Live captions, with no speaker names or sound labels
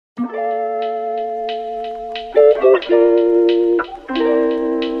Thank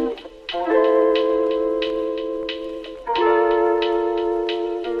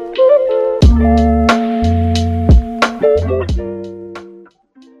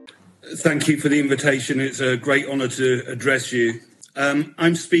you for the invitation. It's a great honour to address you.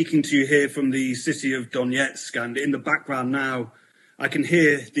 I'm speaking to you here from the city of Donetsk, and in the background now, I can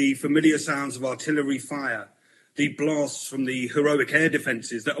hear the familiar sounds of artillery fire, the blasts from the heroic air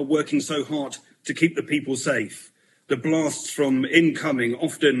defences that are working so hard to keep the people safe, the blasts from incoming,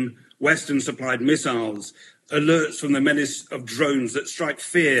 often Western-supplied missiles, alerts from the menace of drones that strike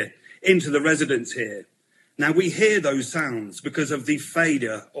fear into the residents here. Now, we hear those sounds because of the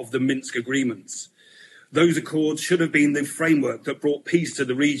failure of the Minsk agreements. Those accords should have been the framework that brought peace to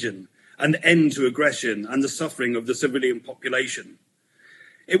the region, an end to aggression and the suffering of the civilian population.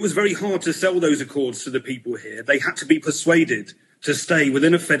 It was very hard to sell those accords to the people here. They had to be persuaded to stay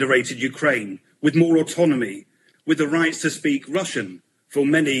within a federated Ukraine with more autonomy, with the rights to speak Russian, for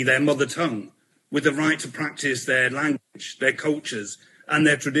many their mother tongue, with the right to practice their language, their cultures and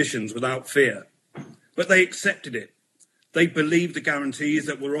their traditions without fear. But they accepted it. They believed the guarantees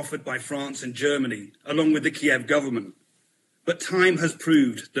that were offered by France and Germany, along with the Kiev government. But time has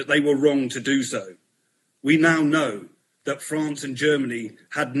proved that they were wrong to do so. We now know that France and Germany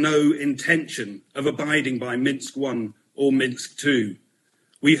had no intention of abiding by Minsk I or Minsk II.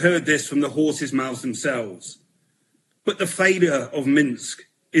 We heard this from the horses' mouths themselves. But the failure of Minsk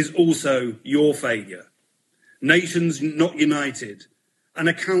is also your failure. Nations not united, and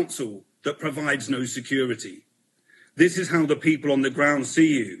a council that provides no security. This is how the people on the ground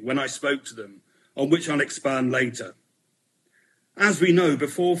see you when I spoke to them, on which I'll expand later. As we know,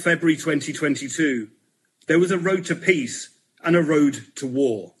 before February 2022, there was a road to peace and a road to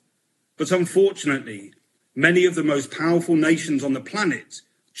war. But unfortunately, many of the most powerful nations on the planet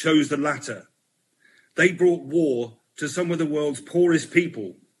chose the latter. They brought war to some of the world's poorest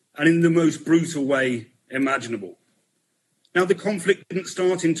people, and in the most brutal way imaginable. Now, the conflict didn't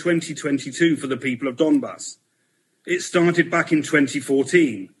start in 2022 for the people of Donbass. It started back in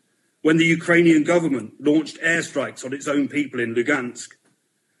 2014, when the Ukrainian government launched airstrikes on its own people in Lugansk,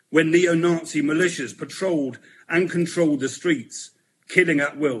 when neo-Nazi militias patrolled and controlled the streets, killing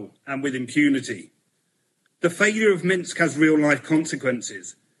at will and with impunity. The failure of Minsk has real-life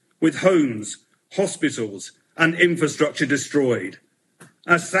consequences, with homes, hospitals and infrastructure destroyed,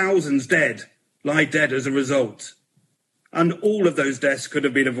 as thousands lie dead as a result. And all of those deaths could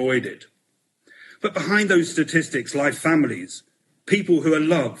have been avoided. But behind those statistics lie families, people who are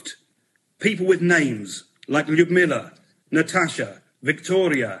loved, people with names like Lyudmila, Natasha,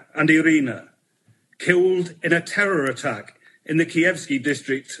 Victoria and Irina, killed in a terror attack in the Kievsky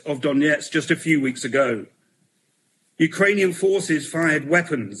district of Donetsk just a few weeks ago. Ukrainian forces fired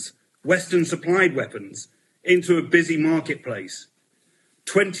weapons, Western-supplied weapons, into a busy marketplace.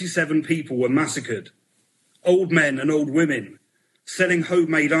 27 people were massacred. Old men and old women selling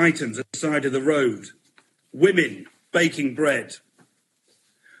homemade items at the side of the road. Women baking bread.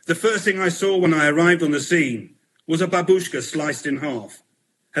 The first thing I saw when I arrived on the scene was a babushka sliced in half,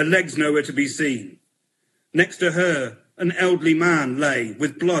 her legs nowhere to be seen. Next to her, an elderly man lay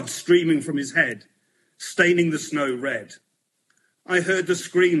with blood streaming from his head, staining the snow red. I heard the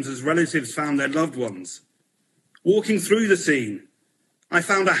screams as relatives found their loved ones. Walking through the scene, I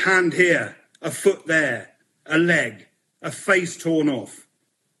found a hand here, a foot there, a leg, a face torn off,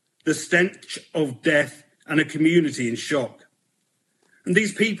 the stench of death and a community in shock. And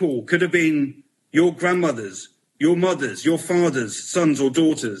these people could have been your grandmothers, your mothers, your fathers, sons or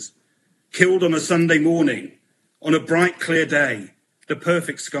daughters, killed on a Sunday morning, on a bright, clear day, the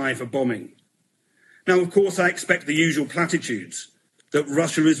perfect sky for bombing. Now, of course, I expect the usual platitudes, that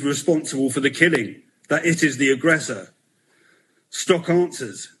Russia is responsible for the killing, that it is the aggressor. Stock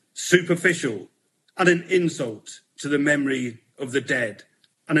answers, superficial, and an insult to the memory of the dead,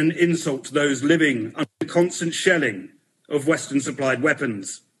 and an insult to those living under the constant shelling of Western-supplied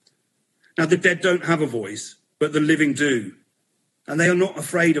weapons. Now, the dead don't have a voice, but the living do. And they are not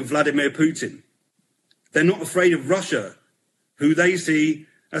afraid of Vladimir Putin. They're not afraid of Russia, who they see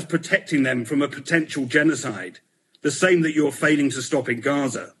as protecting them from a potential genocide, the same that you're failing to stop in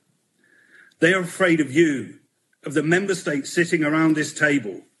Gaza. They are afraid of you, of the member states sitting around this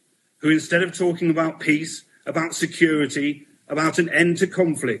table, who instead of talking about peace, about security, about an end to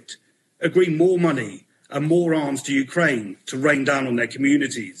conflict, agree more money and more arms to Ukraine to rain down on their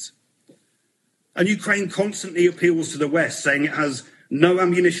communities. And Ukraine constantly appeals to the West, saying it has no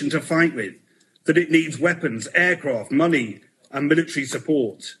ammunition to fight with, that it needs weapons, aircraft, money and military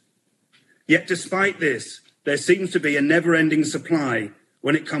support. Yet despite this, there seems to be a never-ending supply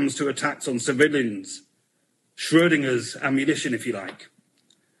when it comes to attacks on civilians. Schrodinger's ammunition, if you like.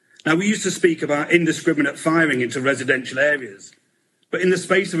 Now, we used to speak about indiscriminate firing into residential areas, but in the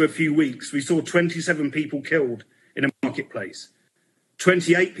space of a few weeks, we saw 27 people killed in a marketplace,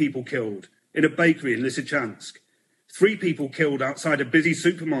 28 people killed in a bakery in Lysychansk, 3 people killed outside a busy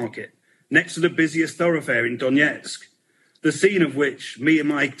supermarket next to the busiest thoroughfare in Donetsk, the scene of which me and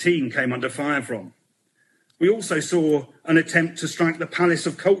my team came under fire from. We also saw an attempt to strike the Palace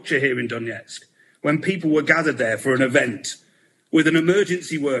of Culture here in Donetsk when people were gathered there for an event, with an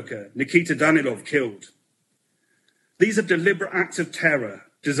emergency worker, Nikita Danilov, killed. These are deliberate acts of terror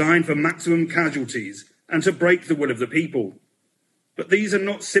designed for maximum casualties and to break the will of the people. But these are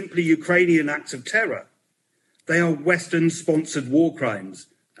not simply Ukrainian acts of terror. They are Western-sponsored war crimes,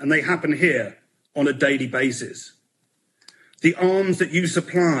 and they happen here on a daily basis. The arms that you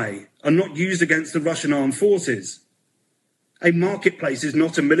supply are not used against the Russian armed forces. A marketplace is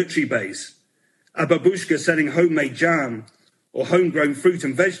not a military base. A babushka selling homemade jam or homegrown fruit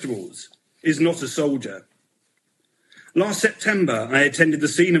and vegetables is not a soldier. Last September, I attended the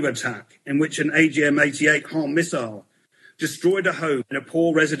scene of an attack in which an AGM-88 Harm missile destroyed a home in a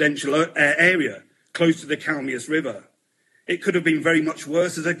poor residential area close to the Kalmius River. It could have been very much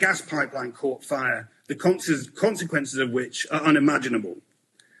worse as a gas pipeline caught fire, the consequences of which are unimaginable.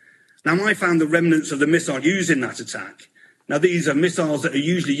 Now, I found the remnants of the missile used in that attack. Now, these are missiles that are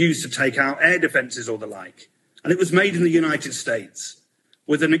usually used to take out air defences or the like. And it was made in the United States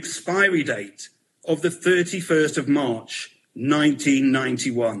with an expiry date of the 31st of March,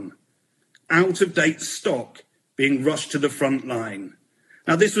 1991. Out-of-date stock being rushed to the front line.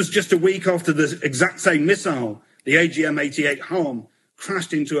 Now, this was just a week after the exact same missile, the AGM-88 Harm,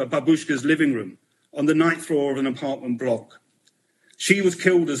 crashed into a babushka's living room on the 9th floor of an apartment block. She was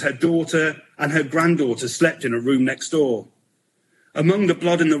killed as her daughter and her granddaughter slept in a room next door. Among the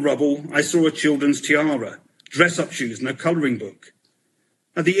blood in the rubble, I saw a children's tiara, dress-up shoes and a colouring book.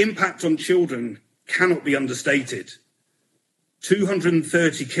 Now, the impact on children cannot be understated.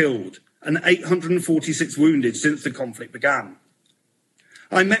 230 killed and 846 wounded since the conflict began.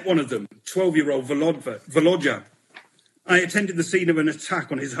 I met one of them, 12-year-old Volodya. I attended the scene of an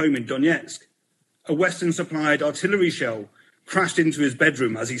attack on his home in Donetsk. A Western-supplied artillery shell crashed into his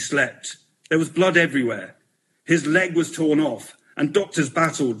bedroom as he slept. There was blood everywhere. His leg was torn off, and doctors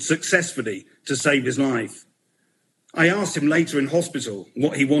battled successfully to save his life. I asked him later in hospital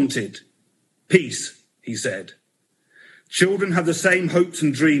what he wanted. Peace, he said. Children have the same hopes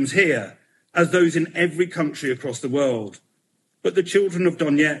and dreams here as those in every country across the world. But the children of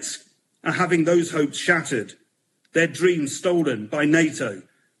Donetsk are having those hopes shattered, their dreams stolen by NATO,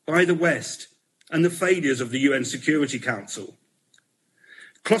 by the West, and the failures of the UN Security Council.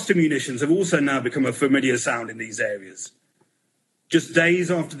 Cluster munitions have also now become a familiar sound in these areas. Just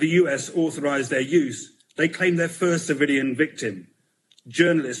days after the US authorized their use, they claimed their first civilian victim,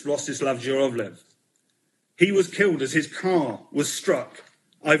 journalist Rostislav Zhuravlev. He was killed as his car was struck,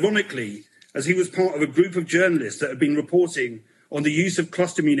 ironically, as he was part of a group of journalists that had been reporting on the use of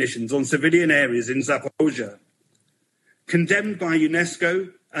cluster munitions on civilian areas in Zaporozhye. Condemned by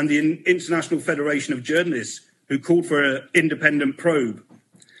UNESCO and the International Federation of Journalists, who called for an independent probe,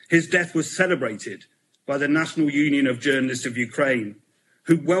 his death was celebrated by the National Union of Journalists of Ukraine,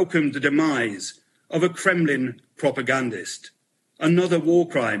 who welcomed the demise of a Kremlin propagandist, another war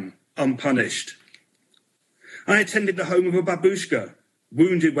crime unpunished. I attended the home of a babushka,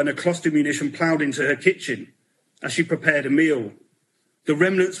 wounded when a cluster munition ploughed into her kitchen as she prepared a meal. The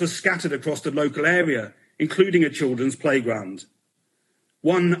remnants were scattered across the local area, including a children's playground.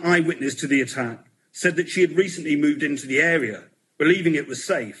 One eyewitness to the attack said that she had recently moved into the area, believing it was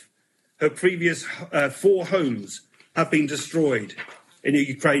safe. Her previous 4 homes have been destroyed in a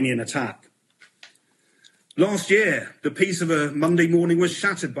Ukrainian attack. Last year, the peace of a Monday morning was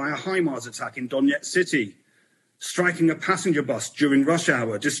shattered by a HIMARS attack in Donetsk city, striking a passenger bus during rush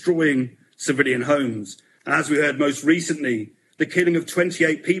hour, destroying civilian homes. And as we heard most recently, the killing of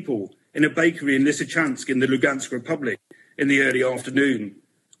 28 people in a bakery in Lysychansk in the Lugansk Republic in the early afternoon,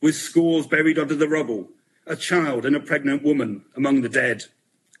 with scores buried under the rubble, a child and a pregnant woman among the dead.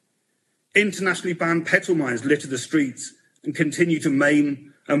 Internationally banned petrol mines litter the streets and continue to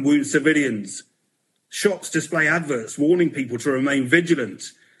maim and wound civilians. Shops display adverts warning people to remain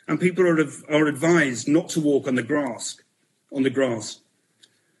vigilant, and people are advised not to walk on the grass.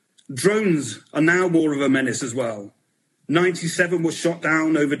 Drones are now more of a menace as well. 97 were shot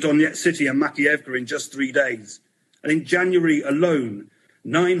down over Donetsk city and Makiivka in just 3 days. And in January alone,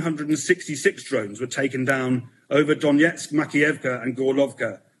 966 drones were taken down over Donetsk, Makiivka and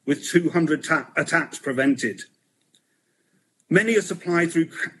Gorlovka, with 200 attacks prevented. Many are supplied through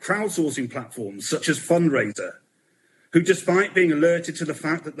crowdsourcing platforms such as Fundraiser, who, despite being alerted to the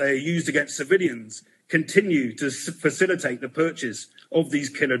fact that they are used against civilians, continue to facilitate the purchase of these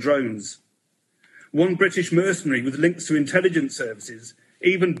killer drones. One British mercenary with links to intelligence services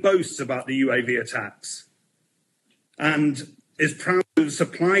even boasts about the UAV attacks and is proud to have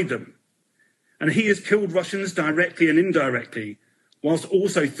supplied them. And he has killed Russians directly and indirectly, whilst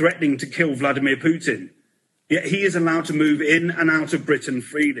also threatening to kill Vladimir Putin. Yet he is allowed to move in and out of Britain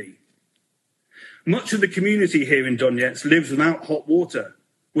freely. Much of the community here in Donetsk lives without hot water,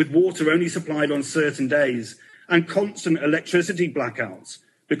 with water only supplied on certain days, and constant electricity blackouts,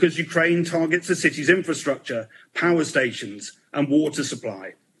 because Ukraine targets the city's infrastructure, power stations, and water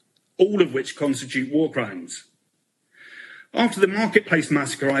supply, all of which constitute war crimes. After the Marketplace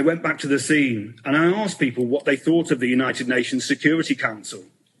massacre, I went back to the scene and I asked people what they thought of the United Nations Security Council.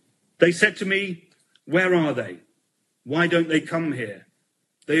 They said to me, "Where are they? Why don't they come here?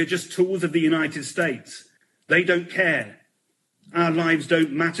 They are just tools of the United States. They don't care. Our lives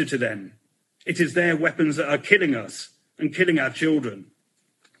don't matter to them. It is their weapons that are killing us and killing our children."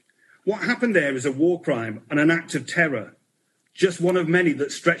 What happened there is a war crime and an act of terror, just one of many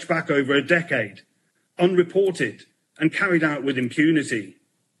that stretch back over a decade, unreported and carried out with impunity.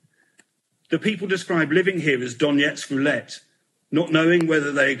 The people describe living here as Donetsk roulette, not knowing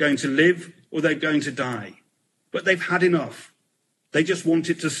whether they are going to live or they're going to die. But they've had enough. They just want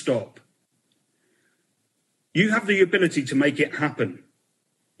it to stop. You have the ability to make it happen.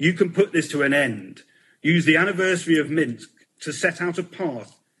 You can put this to an end. Use the anniversary of Minsk to set out a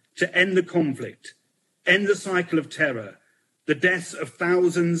path to end the conflict, end the cycle of terror, the deaths of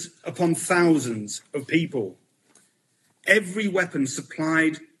thousands upon thousands of people. Every weapon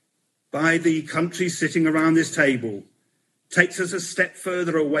supplied by the countries sitting around this table takes us a step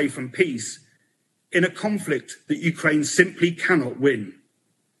further away from peace in a conflict that Ukraine simply cannot win.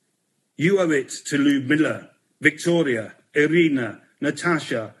 You owe it to Lyudmila, Victoria, Irina,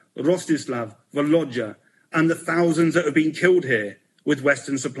 Natasha, Rostislav, Volodya, and the thousands that have been killed here with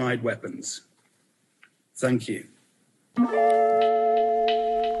Western-supplied weapons. Thank you.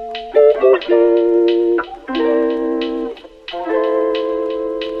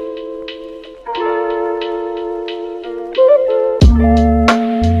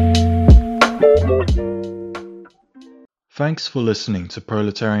 Thanks for listening to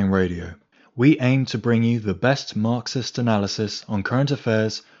Proletarian Radio. We aim to bring you the best Marxist analysis on current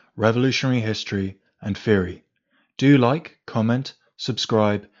affairs, revolutionary history, and theory. Do like, comment,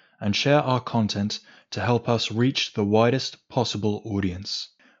 subscribe, and share our content to help us reach the widest possible audience.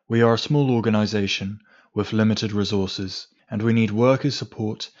 We are a small organization with limited resources, and we need workers'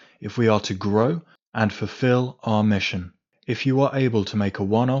 support if we are to grow and fulfill our mission. If you are able to make a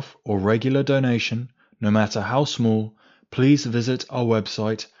one-off or regular donation, no matter how small, please visit our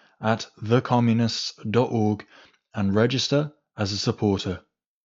website at thecommunists.org and register as a supporter.